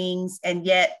kinds of things. And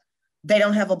yet they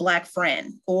don't have a Black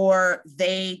friend, or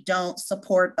they don't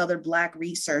support other Black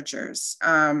researchers.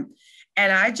 And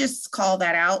I just call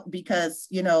that out because,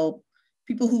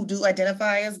 people who do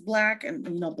identify as Black, and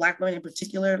Black women in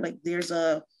particular, there's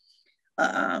a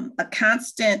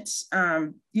constant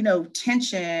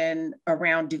tension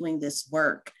around doing this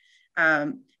work,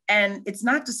 and it's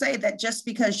not to say that just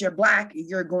because you're Black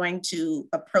you're going to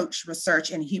approach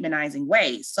research in humanizing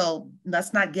ways. So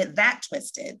let's not get that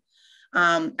twisted.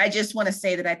 I just want to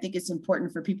say that I think it's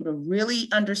important for people to really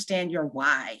understand your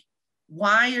why.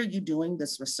 Why are you doing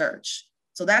this research?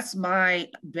 So that's my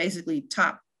basically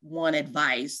top one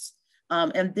advice.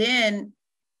 And then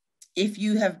if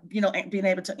you have, been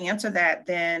able to answer that,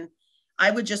 then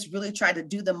I would just really try to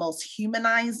do the most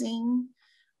humanizing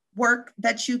work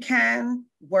that you can,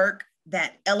 work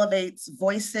that elevates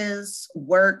voices,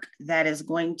 work that is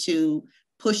going to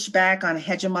push back on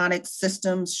hegemonic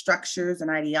systems, structures, and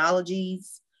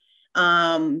ideologies,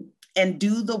 and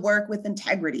do the work with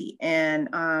integrity, and,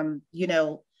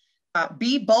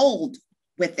 be bold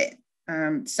with it.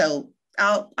 So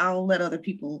I'll let other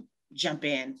people jump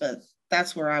in, but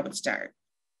that's where I would start.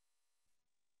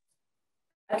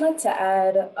 I'd like to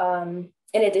add,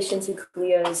 in addition to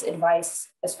Kalia's advice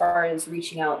as far as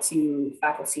reaching out to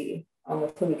faculty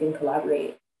with whom you can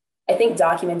collaborate, I think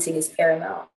documenting is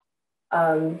paramount.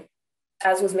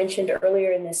 As was mentioned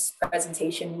earlier in this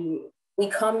presentation, we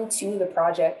come to the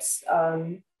projects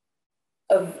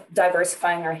of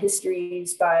diversifying our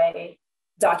histories by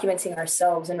documenting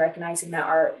ourselves and recognizing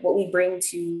that what we bring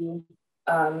to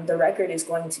the record is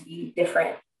going to be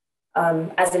different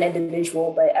as an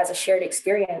individual, but as a shared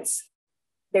experience,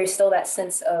 there's still that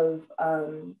sense of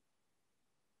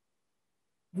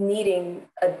needing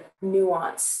a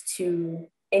nuance to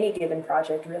any given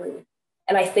project, really.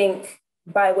 And I think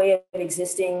by way of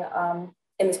existing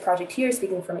in this project here,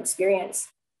 speaking from experience,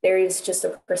 there is just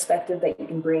a perspective that you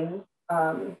can bring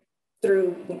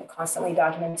through constantly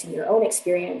documenting your own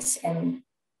experience. And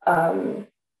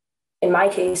in my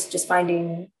case, just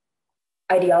finding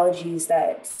ideologies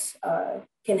that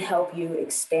can help you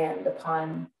expand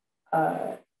upon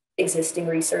existing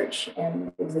research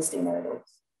and existing narratives.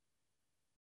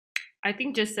 I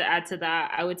think just to add to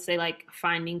that, I would say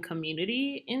finding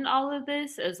community in all of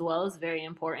this as well is very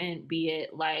important, be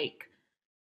it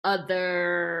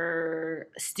other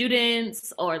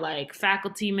students or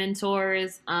faculty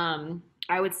mentors.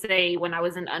 I would say when I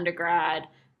was in undergrad,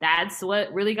 that's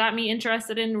what really got me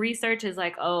interested in research, is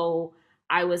I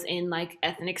was in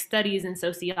ethnic studies and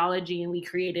sociology, and we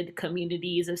created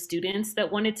communities of students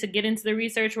that wanted to get into the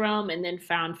research realm, and then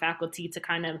found faculty to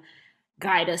kind of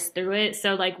guide us through it.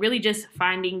 So really just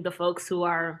finding the folks who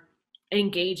are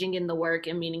engaging in the work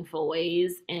in meaningful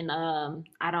ways, and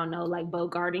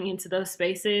bogarting into those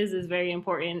spaces is very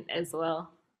important as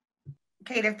well.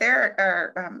 Kate, if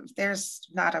there's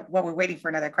not we're waiting for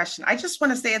another question. I just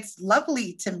want to say it's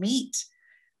lovely to meet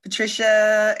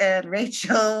Patricia and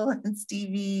Rachel and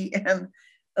Stevie and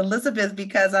Elizabeth,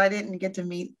 because I didn't get to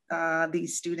meet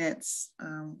these students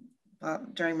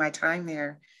during my time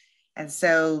there. And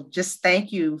so just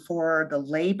thank you for the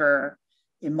labor,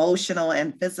 emotional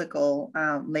and physical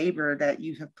labor that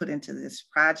you have put into this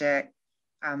project.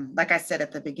 Like I said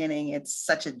at the beginning, it's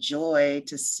such a joy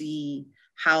to see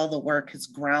how the work has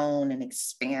grown and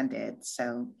expanded.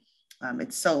 So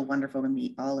it's so wonderful to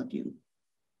meet all of you.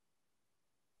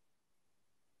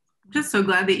 I'm just so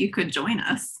glad that you could join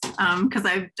us, because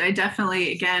I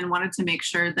definitely, again, wanted to make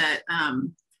sure that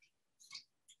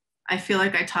I feel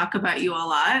like I talk about you a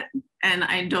lot, and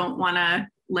I don't want to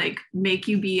like make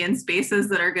you be in spaces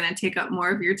that are going to take up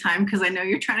more of your time, because I know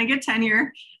you're trying to get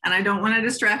tenure and I don't want to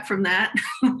distract from that.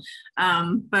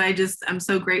 But I'm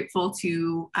so grateful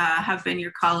to have been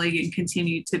your colleague and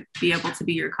continue to be able to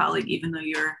be your colleague, even though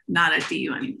you're not at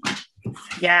DU anymore.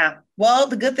 Yeah, well,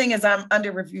 the good thing is I'm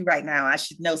under review right now. I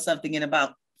should know something in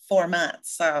about 4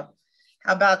 months. So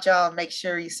how about y'all make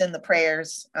sure you send the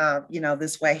prayers,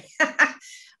 this way.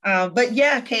 But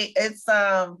yeah, Kate,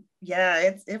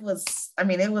 it was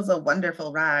a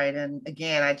wonderful ride. And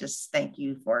again, I just thank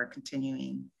you for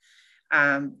continuing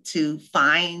to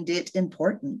find it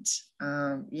important,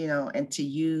 and to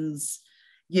use,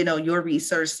 your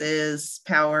resources,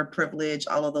 power, privilege,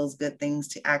 all of those good things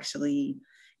to actually,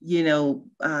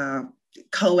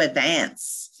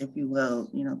 co-advance, if you will,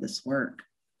 this work.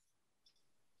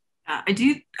 I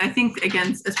think,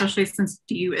 again, especially since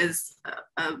DU is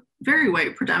a very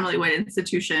white, predominantly white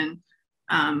institution,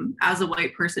 as a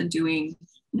white person doing,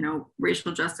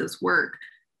 racial justice work,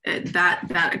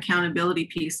 that accountability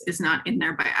piece is not in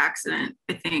there by accident.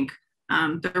 I think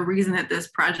the reason that this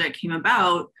project came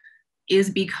about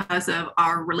is because of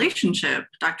our relationship,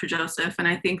 Dr. Joseph. And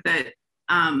I think that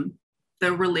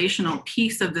the relational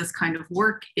piece of this kind of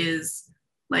work is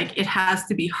like, it has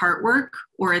to be heart work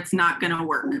or it's not going to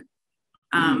work.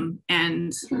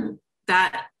 And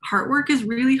that heart work is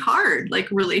really hard, like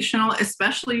relational,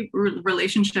 especially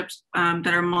relationships that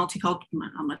are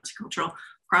multicultural,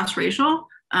 cross-racial,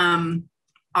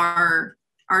 are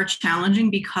challenging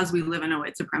because we live in a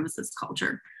white supremacist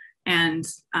culture. And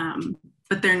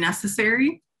but they're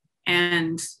necessary.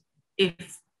 And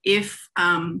if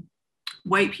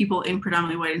white people in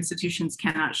predominantly white institutions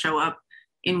cannot show up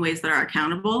in ways that are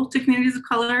accountable to communities of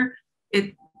color,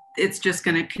 it's just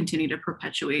going to continue to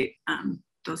perpetuate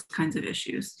those kinds of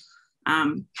issues.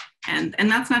 And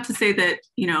that's not to say that,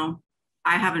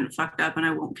 I haven't fucked up and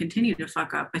I won't continue to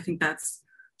fuck up. I think that's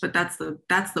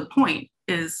the point,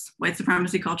 is white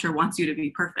supremacy culture wants you to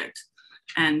be perfect.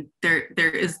 And there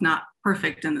is not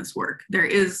perfect in this work. There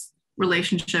is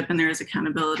relationship and there is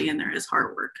accountability and there is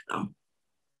hard work, though.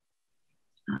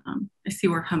 I see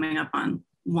we're coming up on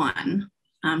 1.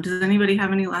 Does anybody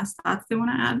have any last thoughts they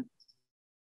want to add?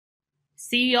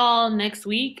 See y'all next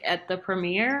week at the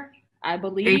premiere, I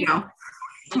believe. There you go.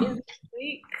 It is next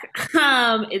week.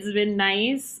 It's been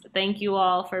nice. Thank you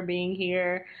all for being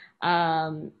here.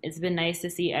 It's been nice to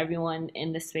see everyone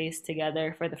in the space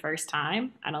together for the first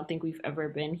time. I don't think we've ever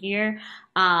been here.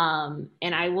 And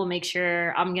I will make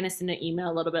sure, I'm going to send an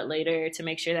email a little bit later to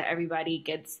make sure that everybody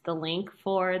gets the link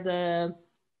for the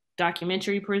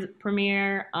documentary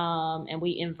premiere. And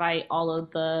we invite all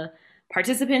of the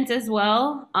participants as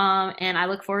well. And I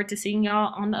look forward to seeing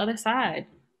y'all on the other side.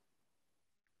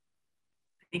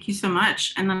 Thank you so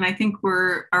much. And then I think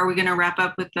are we going to wrap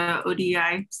up with the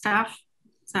ODI staff?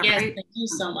 Yes, right? Thank you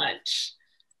so much.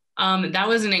 That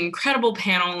was an incredible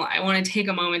panel. I want to take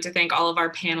a moment to thank all of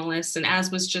our panelists. And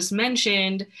as was just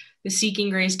mentioned, the Seeking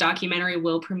Grace documentary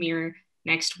will premiere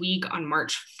next week on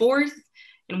March 4th.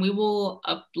 And we will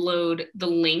upload the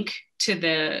link to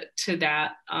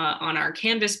that on our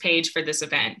Canvas page for this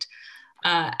event.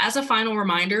 As a final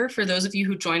reminder, for those of you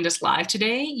who joined us live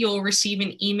today, you'll receive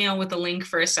an email with a link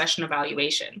for a session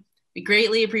evaluation. We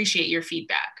greatly appreciate your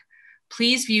feedback.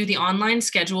 Please view the online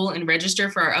schedule and register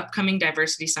for our upcoming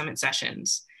Diversity Summit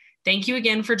sessions. Thank you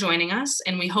again for joining us,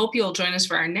 and we hope you'll join us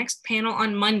for our next panel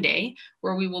on Monday,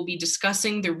 where we will be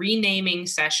discussing the renaming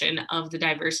session of the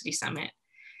Diversity Summit.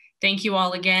 Thank you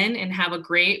all again, and have a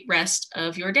great rest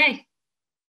of your day.